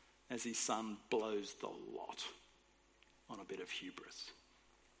 As his son blows the lot on a bit of hubris.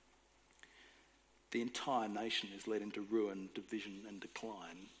 The entire nation is led into ruin, division and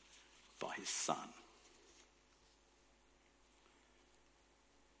decline by his son.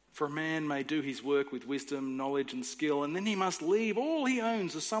 For a man may do his work with wisdom, knowledge and skill, and then he must leave all he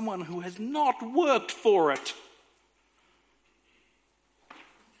owns to someone who has not worked for it.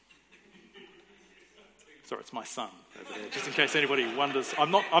 Sorry, it's my son over there, just in case anybody wonders.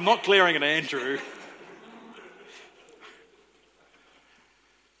 I'm not glaring at Andrew.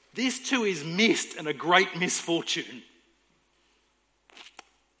 This too is missed and a great misfortune.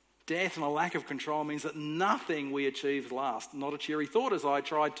 Death and a lack of control means that nothing we achieve lasts. Not a cheery thought as I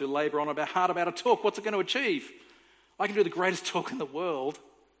tried to labour on hard about a talk. What's it going to achieve? I can do the greatest talk in the world.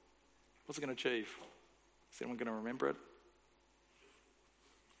 What's it going to achieve? Is anyone going to remember it?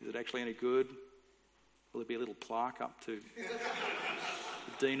 Is it actually any good? Will there be a little plaque up to...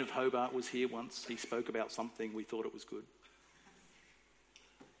 The Dean of Hobart was here once. He spoke about something. We thought it was good.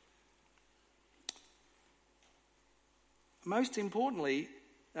 most importantly,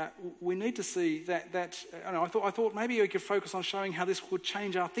 we need to see that I thought maybe we could focus on showing how this would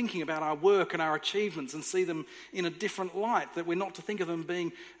change our thinking about our work and our achievements and see them in a different light, that we're not to think of them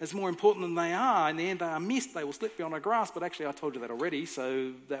being as more important than they are. In the end, they are missed. They will slip beyond our grasp. But actually, I told you that already,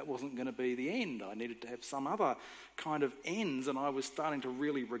 so that wasn't going to be the end. I needed to have some other kind of ends, and I was starting to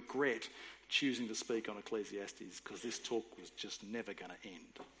really regret choosing to speak on Ecclesiastes because this talk was just never going to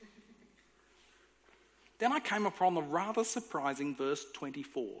end. Then I came upon the rather surprising verse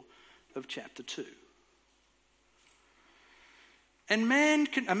 24 of chapter 2. And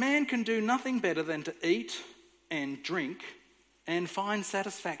a man can do nothing better than to eat and drink and find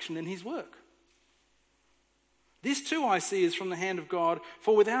satisfaction in his work. This too I see is from the hand of God,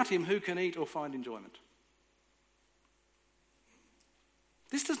 for without him who can eat or find enjoyment?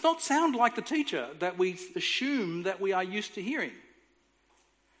 This does not sound like the teacher that we assume that we are used to hearing.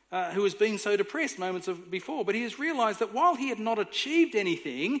 Who has been so depressed moments before. But he has realised that while he had not achieved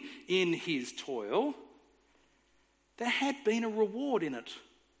anything in his toil, there had been a reward in it.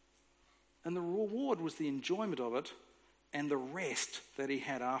 And the reward was the enjoyment of it and the rest that he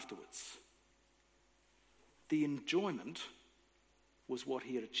had afterwards. The enjoyment was what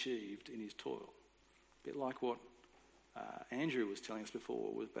he had achieved in his toil. A bit like what Andrew was telling us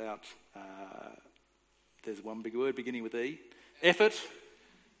before was about, there's one big word beginning with E, effort,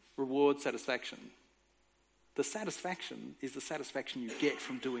 reward, satisfaction. The satisfaction is the satisfaction you get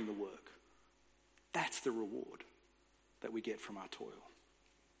from doing the work. That's the reward that we get from our toil.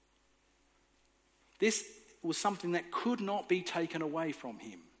 This was something that could not be taken away from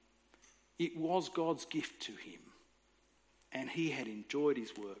him. It was God's gift to him. And he had enjoyed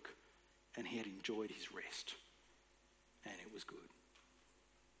his work and he had enjoyed his rest. And it was good.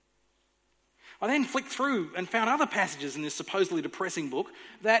 I then flicked through and found other passages in this supposedly depressing book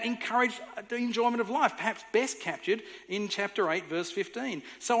that encourage the enjoyment of life, perhaps best captured in chapter 8, verse 15.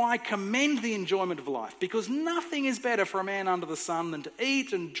 So I commend the enjoyment of life, because nothing is better for a man under the sun than to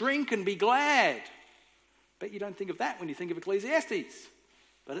eat and drink and be glad. Bet you don't think of that when you think of Ecclesiastes,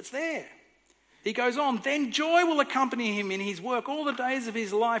 but it's there. He goes on, then joy will accompany him in his work all the days of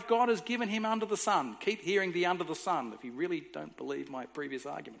his life God has given him under the sun. Keep hearing the under the sun if you really don't believe my previous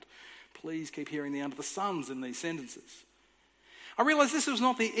argument. Please keep hearing the under the suns in these sentences. I realise this was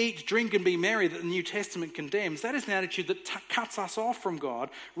not the eat, drink and be merry that the New Testament condemns. That is an attitude that cuts us off from God.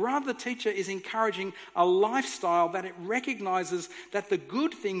 Rather, the teacher is encouraging a lifestyle that it recognises that the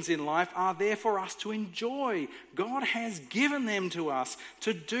good things in life are there for us to enjoy. God has given them to us.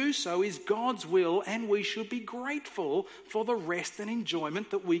 To do so is God's will, and we should be grateful for the rest and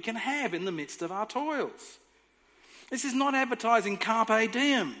enjoyment that we can have in the midst of our toils. This is not advertising carpe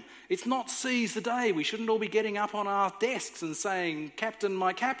diem. It's not seize the day. We shouldn't all be getting up on our desks and saying, "Captain,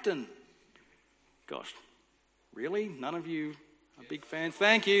 my captain." Gosh, really? None of you are big fans?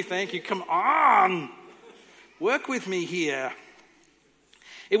 Thank you. Come on. Work with me here.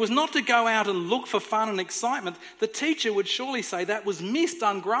 It was not to go out and look for fun and excitement. The teacher would surely say that was missed,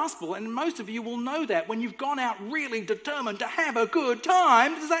 ungraspable, and most of you will know that when you've gone out really determined to have a good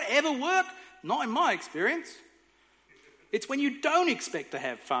time. Does that ever work? Not in my experience. It's when you don't expect to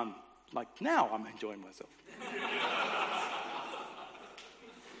have fun. Like now I'm enjoying myself.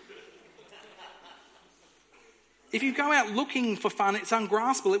 If you go out looking for fun, it's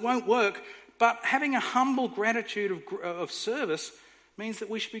ungraspable, it won't work. But having a humble gratitude of service means that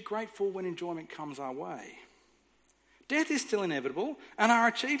we should be grateful when enjoyment comes our way. Death is still inevitable, and our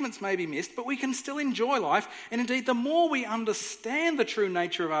achievements may be missed, but we can still enjoy life. And indeed, the more we understand the true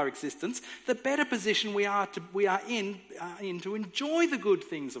nature of our existence, the better position we are in to enjoy the good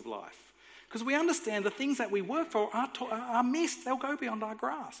things of life. Because we understand the things that we work for are missed; they'll go beyond our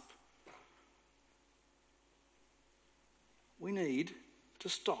grasp. We need to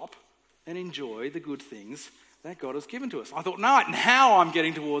stop and enjoy the good things that God has given to us. I thought, no, now I'm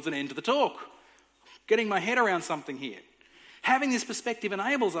getting towards an end to the talk. Getting my head around something here. Having this perspective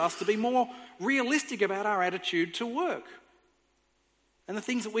enables us to be more realistic about our attitude to work and the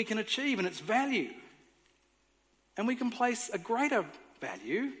things that we can achieve and its value. And we can place a greater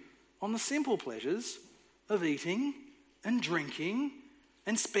value on the simple pleasures of eating and drinking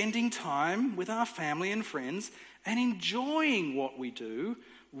and spending time with our family and friends and enjoying what we do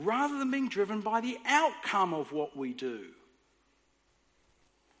rather than being driven by the outcome of what we do.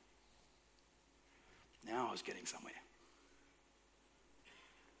 Now I was getting somewhere.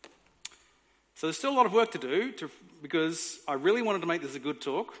 So there's still a lot of work to do because I really wanted to make this a good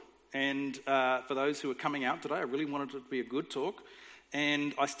talk. And for those who are coming out today, I really wanted it to be a good talk.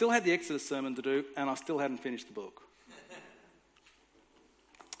 And I still had the Exodus sermon to do, and I still hadn't finished the book.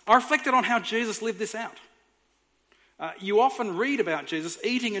 I reflected on how Jesus lived this out. You often read about Jesus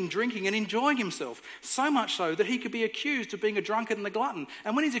eating and drinking and enjoying himself, so much so that he could be accused of being a drunkard and a glutton.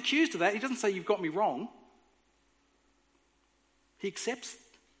 And when he's accused of that, he doesn't say, "You've got me wrong." He accepts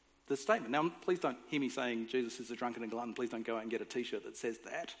the statement. Now, please don't hear me saying Jesus is a drunkard and glutton. Please don't go out and get a t-shirt that says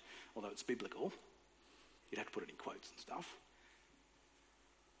that, although it's biblical. You'd have to put it in quotes and stuff.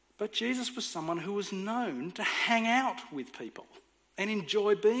 But Jesus was someone who was known to hang out with people and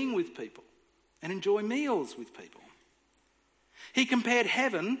enjoy being with people and enjoy meals with people. He compared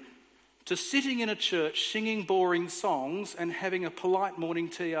heaven to sitting in a church singing boring songs and having a polite morning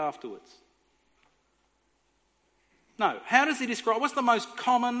tea afterwards. No, how does he describe? What's the most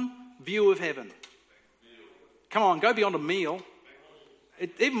common view of heaven? Come on, go beyond a meal.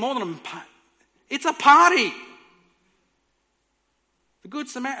 Even more than it's a party. The Good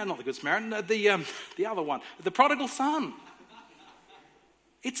Samaritan, not the Good Samaritan, the other one, the prodigal son.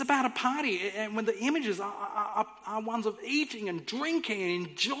 It's about a party, and when the images are ones of eating and drinking and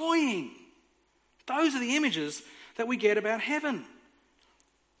enjoying. Those are the images that we get about heaven.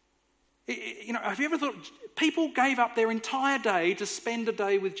 Have you ever thought people gave up their entire day to spend a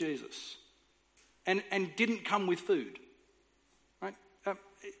day with Jesus and didn't come with food? Right?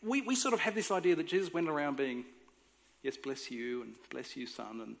 We sort of have this idea that Jesus went around being, "Yes, bless you, and bless you,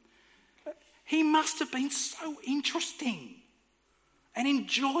 son." And he must have been so interesting and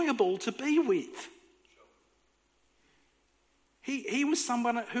enjoyable to be with. He was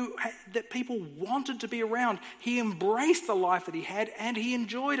someone that people wanted to be around. He embraced the life that he had and he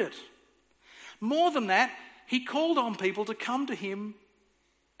enjoyed it. More than that, he called on people to come to him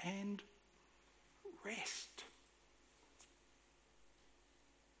and rest.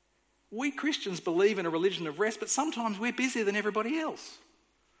 We Christians believe in a religion of rest, but sometimes we're busier than everybody else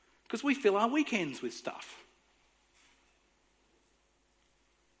because we fill our weekends with stuff.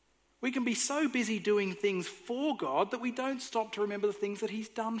 We can be so busy doing things for God that we don't stop to remember the things that he's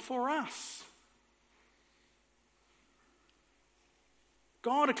done for us.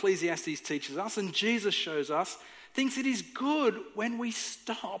 God, Ecclesiastes teaches us, and Jesus shows us, thinks it is good when we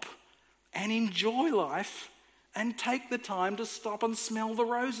stop and enjoy life and take the time to stop and smell the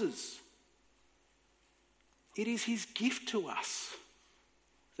roses. It is his gift to us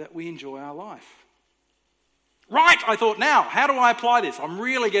that we enjoy our life. Right, I thought, now, how do I apply this? I'm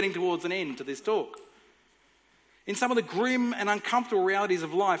really getting towards an end to this talk. In some of the grim and uncomfortable realities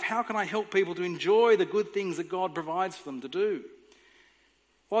of life, how can I help people to enjoy the good things that God provides for them to do?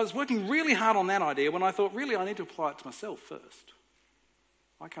 Well, I was working really hard on that idea when I thought, really, I need to apply it to myself first.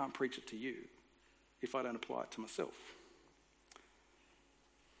 I can't preach it to you if I don't apply it to myself.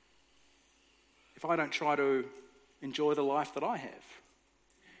 If I don't try to enjoy the life that I have.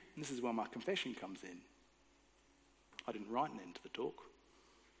 And this is where my confession comes in. I didn't write an end to the talk.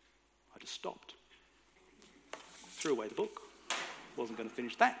 I just stopped. Threw away the book. Wasn't going to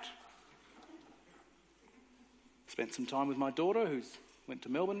finish that. Spent some time with my daughter who went to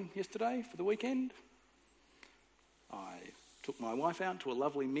Melbourne yesterday for the weekend. I took my wife out to a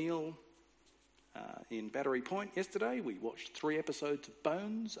lovely meal in Battery Point yesterday. We watched 3 episodes of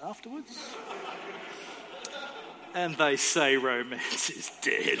Bones afterwards. And they say romance is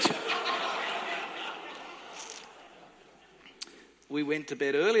dead. We went to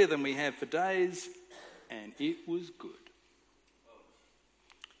bed earlier than we have for days, and it was good.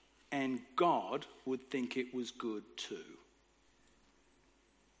 And God would think it was good too.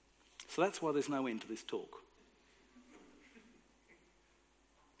 So that's why there's no end to this talk.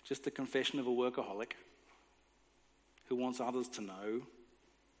 Just the confession of a workaholic who wants others to know,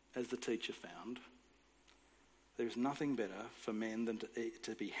 as the teacher found, there is nothing better for men than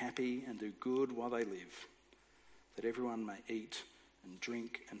to be happy and do good while they live, that everyone may eat and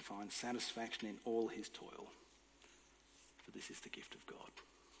drink and find satisfaction in all his toil. For this is the gift of God.